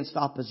up against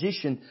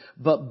opposition,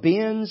 but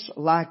bends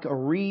like a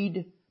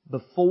reed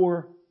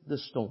before the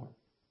storm.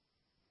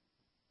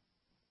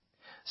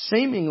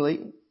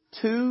 Seemingly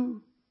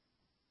two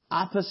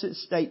opposite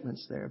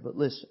statements there, but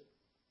listen.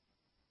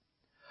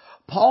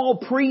 Paul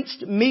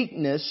preached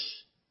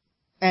meekness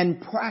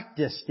and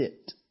practiced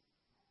it.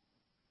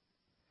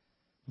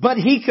 But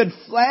he could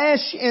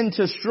flash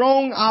into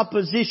strong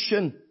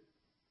opposition.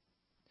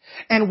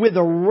 And with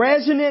a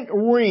resonant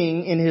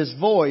ring in his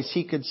voice,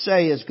 he could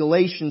say, as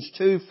Galatians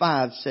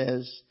 2:5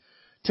 says,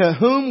 to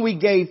whom we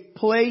gave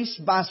place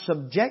by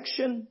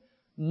subjection,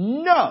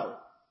 no,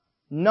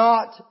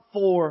 not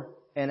for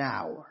an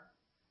hour.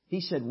 He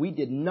said we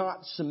did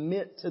not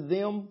submit to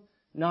them,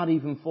 not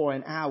even for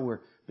an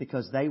hour,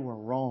 because they were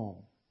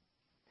wrong.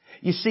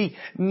 You see,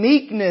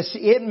 meekness,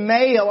 it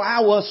may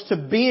allow us to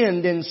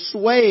bend and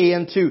sway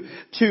and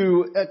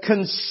to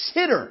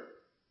consider.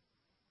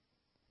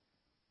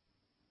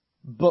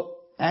 But,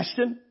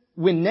 Ashton,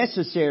 when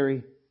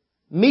necessary,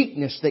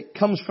 meekness that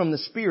comes from the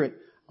Spirit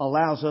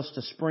allows us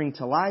to spring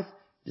to life,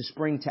 to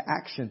spring to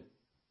action.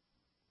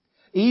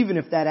 Even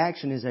if that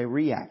action is a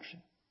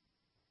reaction.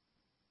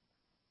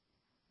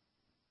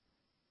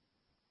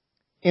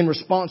 In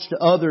response to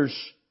others,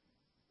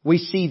 we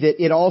see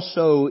that it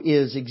also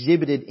is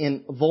exhibited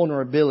in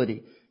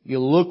vulnerability. You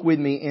look with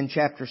me in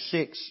chapter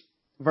 6,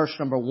 verse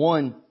number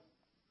 1.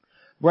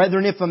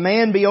 Brethren, if a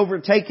man be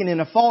overtaken in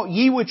a fault,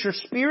 ye which are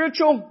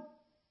spiritual,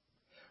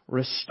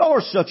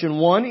 restore such an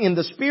one in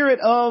the spirit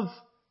of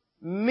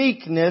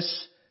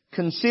meekness,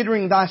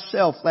 considering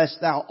thyself, lest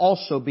thou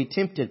also be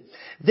tempted.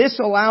 This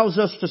allows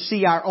us to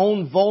see our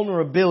own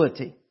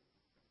vulnerability.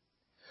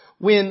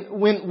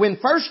 When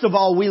first of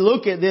all we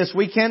look at this,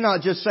 we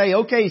cannot just say,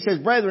 okay, he says,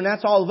 brethren,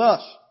 that's all of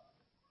us.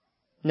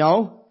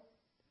 No.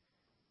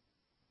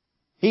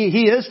 He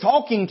is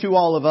talking to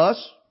all of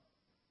us.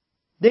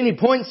 Then he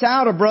points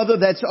out a brother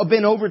that's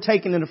been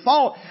overtaken in a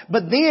fault,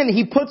 but then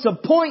he puts a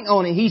point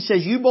on it. He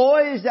says, you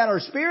boys that are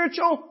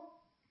spiritual,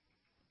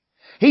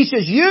 he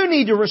says, you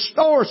need to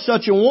restore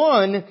such a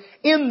one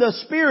in the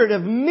spirit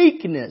of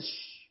meekness.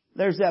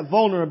 There's that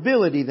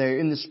vulnerability there,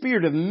 in the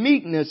spirit of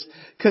meekness,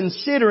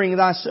 considering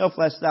thyself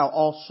lest thou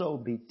also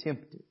be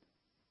tempted.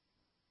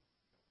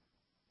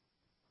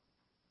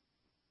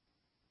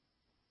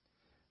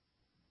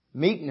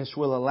 Meekness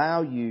will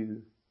allow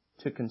you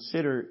to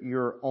consider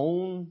your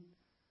own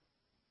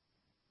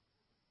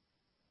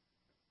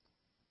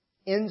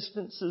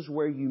instances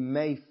where you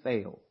may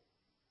fail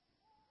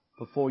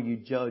before you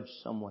judge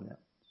someone else.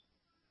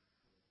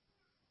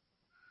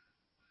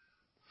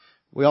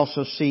 We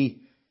also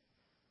see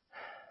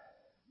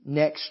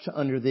next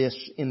under this,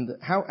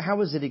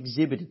 how is it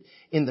exhibited?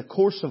 In the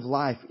course of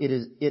life,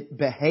 it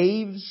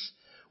behaves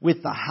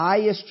with the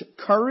highest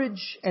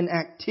courage and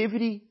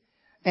activity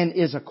and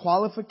is a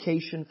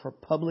qualification for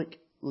public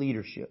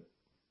leadership.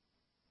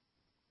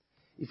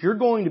 If you're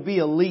going to be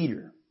a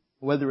leader,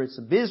 whether it's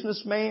a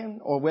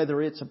businessman or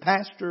whether it's a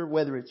pastor,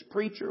 whether it's a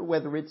preacher,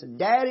 whether it's a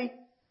daddy,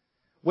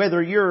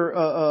 Whether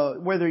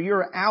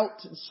you're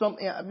out,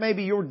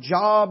 maybe your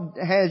job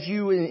has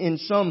you in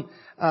some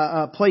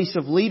place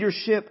of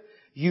leadership,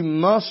 you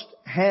must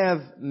have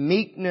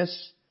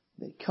meekness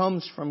that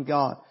comes from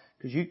God.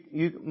 Because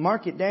you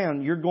mark it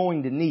down, you're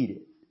going to need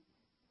it.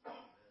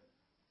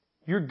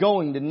 You're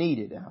going to need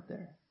it out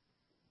there.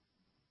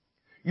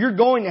 You're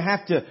going to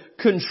have to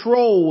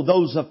control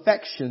those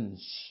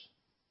affections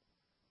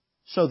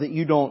so that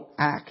you don't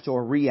act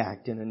or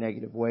react in a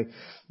negative way.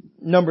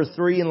 Number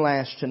 3 and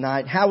last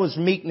tonight, how is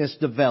meekness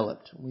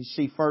developed? We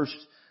see first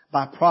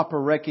by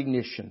proper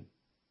recognition.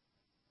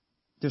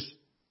 Just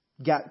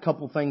got a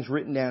couple things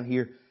written down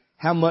here.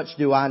 How much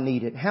do I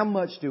need it? How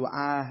much do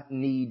I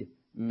need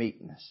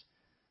meekness?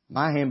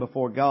 My hand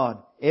before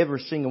God,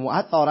 every single one.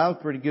 I thought I was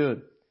pretty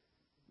good.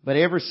 But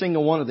every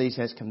single one of these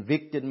has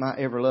convicted my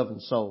ever-loving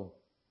soul.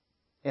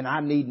 And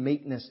I need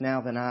meekness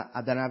now than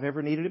I've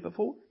ever needed it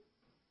before.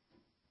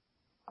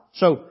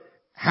 So,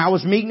 how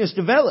is meekness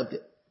developed?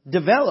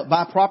 Developed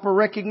by proper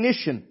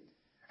recognition.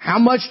 How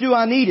much do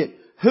I need it?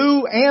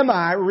 Who am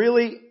I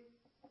really?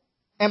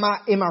 Am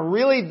I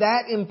really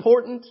that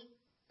important?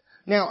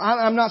 Now,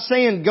 I'm not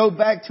saying go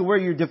back to where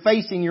you're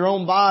defacing your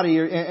own body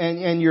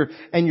and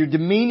you're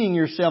demeaning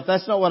yourself.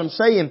 That's not what I'm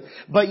saying.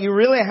 But you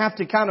really have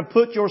to kind of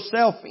put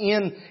yourself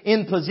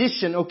in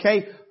position.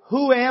 Okay,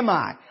 who am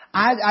I?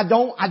 I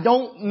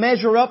don't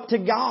measure up to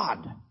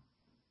God.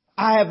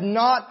 I have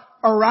not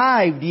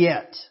arrived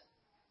yet.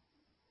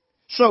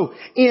 So,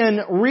 in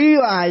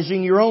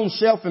realizing your own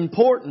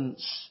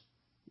self-importance,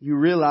 you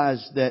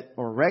realize that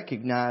or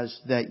recognize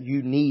that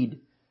you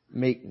need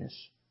meekness.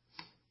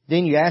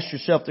 Then you ask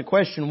yourself the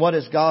question, what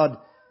has God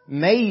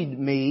made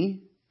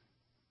me?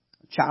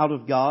 A child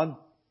of God,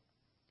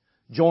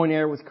 joint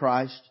heir with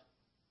Christ.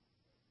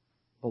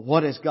 But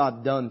what has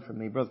God done for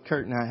me? Brother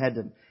Kurt and I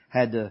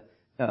had to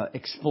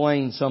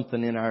explain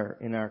something in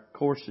our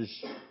courses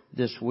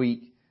this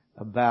week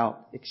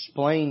about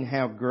explain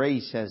how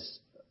grace has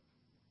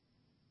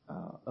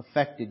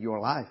affected your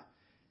life.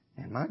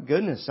 And my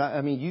goodness,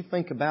 I mean, you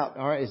think about,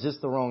 all right, is this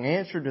the wrong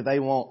answer? Do they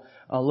want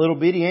a little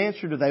bitty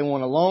answer? Do they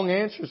want a long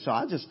answer? So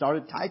I just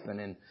started typing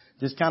and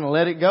just kind of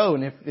let it go.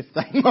 And if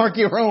they mark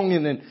it wrong,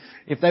 and then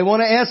if they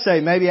want an essay,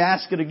 maybe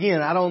ask it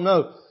again. I don't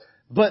know.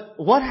 But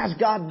what has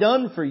God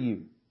done for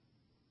you?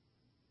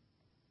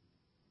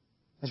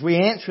 As we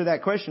answer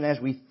that question, as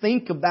we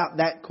think about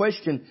that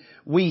question,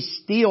 we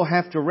still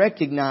have to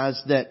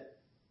recognize that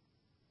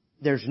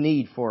there's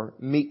need for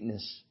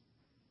meekness.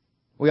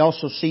 We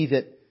also see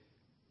that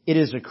it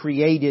is a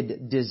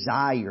created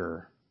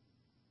desire.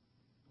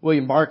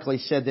 William Barclay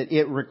said that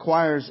it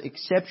requires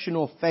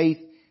exceptional faith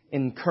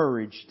and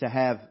courage to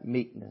have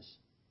meekness.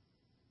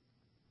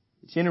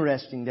 It's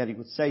interesting that he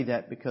would say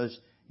that because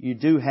you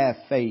do have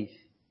faith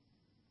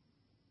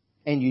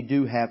and you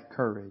do have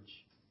courage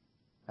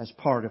as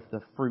part of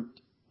the fruit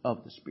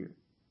of the Spirit.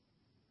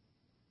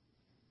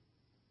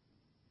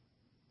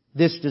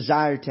 This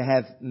desire to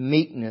have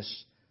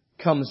meekness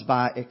comes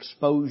by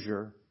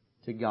exposure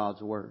to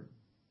God's Word.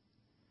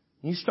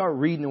 When you start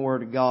reading the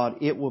Word of God,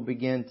 it will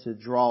begin to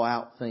draw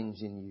out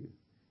things in you.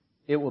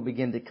 It will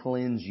begin to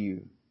cleanse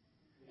you.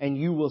 And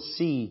you will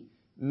see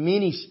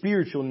many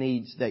spiritual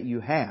needs that you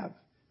have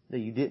that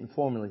you didn't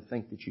formerly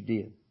think that you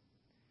did.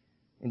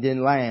 And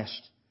then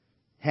last,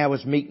 how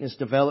is meekness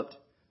developed?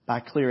 By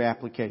clear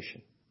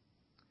application.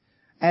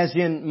 As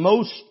in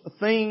most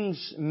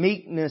things,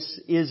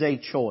 meekness is a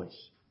choice.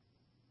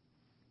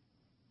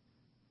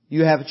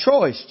 You have a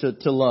choice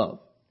to love.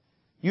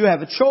 You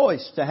have a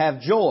choice to have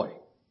joy.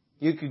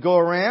 You could go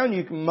around,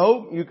 you can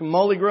mope, you can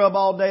molly grub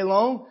all day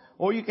long,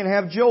 or you can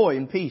have joy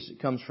and peace that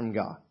comes from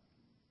God.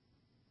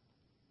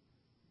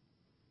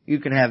 You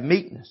can have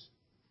meekness.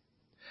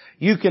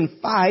 You can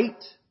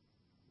fight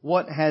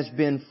what has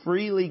been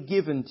freely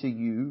given to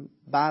you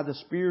by the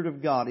Spirit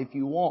of God if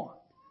you want.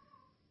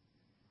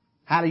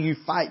 How do you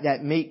fight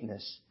that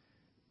meekness?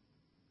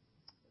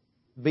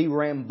 Be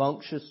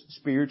rambunctious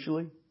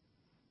spiritually.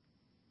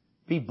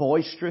 Be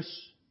boisterous.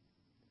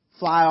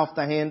 Fly off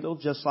the handle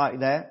just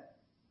like that.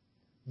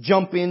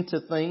 Jump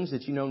into things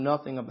that you know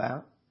nothing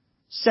about.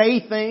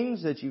 Say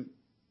things that you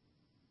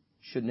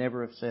should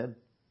never have said.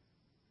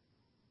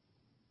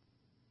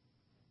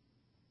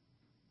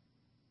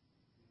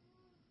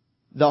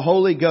 The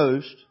Holy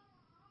Ghost,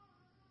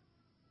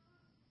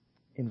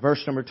 in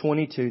verse number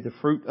 22, the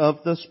fruit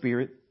of the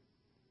Spirit,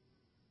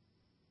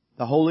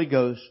 the Holy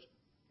Ghost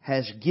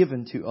has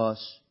given to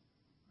us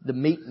the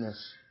meekness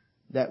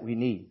that we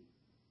need.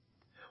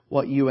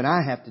 What you and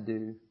I have to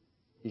do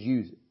is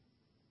use it.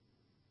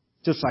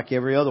 Just like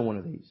every other one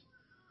of these.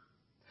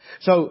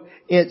 So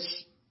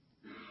it's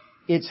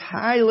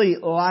highly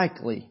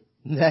likely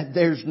that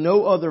there's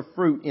no other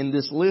fruit in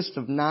this list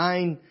of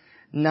nine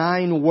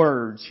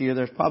words here.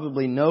 There's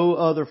probably no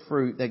other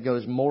fruit that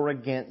goes more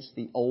against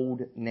the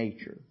old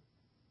nature.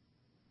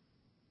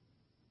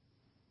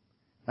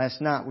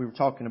 Last night we were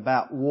talking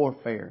about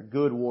warfare,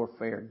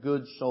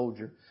 good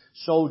soldier,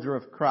 soldier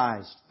of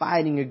Christ,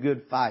 fighting a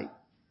good fight.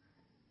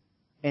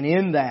 And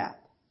in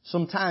that,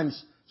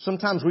 sometimes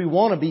we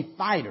want to be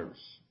fighters.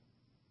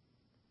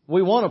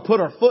 We want to put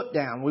our foot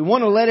down. We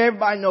want to let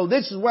everybody know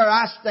this is where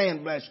I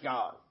stand, bless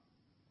God.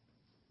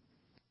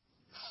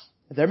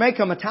 There may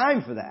come a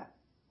time for that.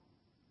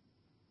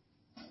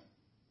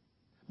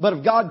 But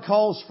if God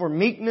calls for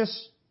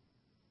meekness,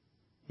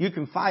 you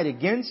can fight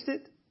against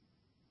it.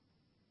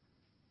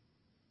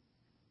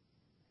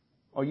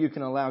 Or you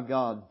can allow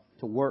God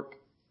to work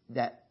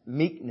that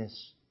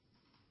meekness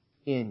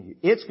in you.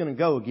 It's going to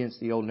go against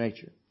the old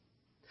nature.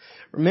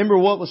 Remember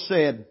what was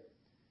said.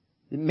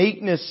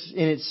 Meekness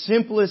in its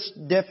simplest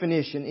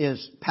definition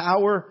is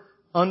power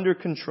under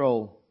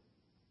control.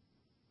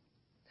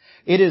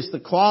 It is the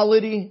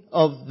quality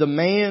of the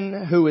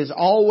man who is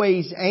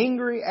always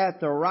angry at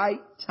the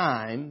right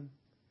time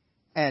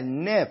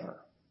and never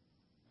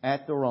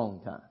at the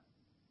wrong time.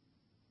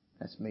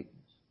 That's meekness.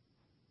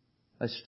 Let's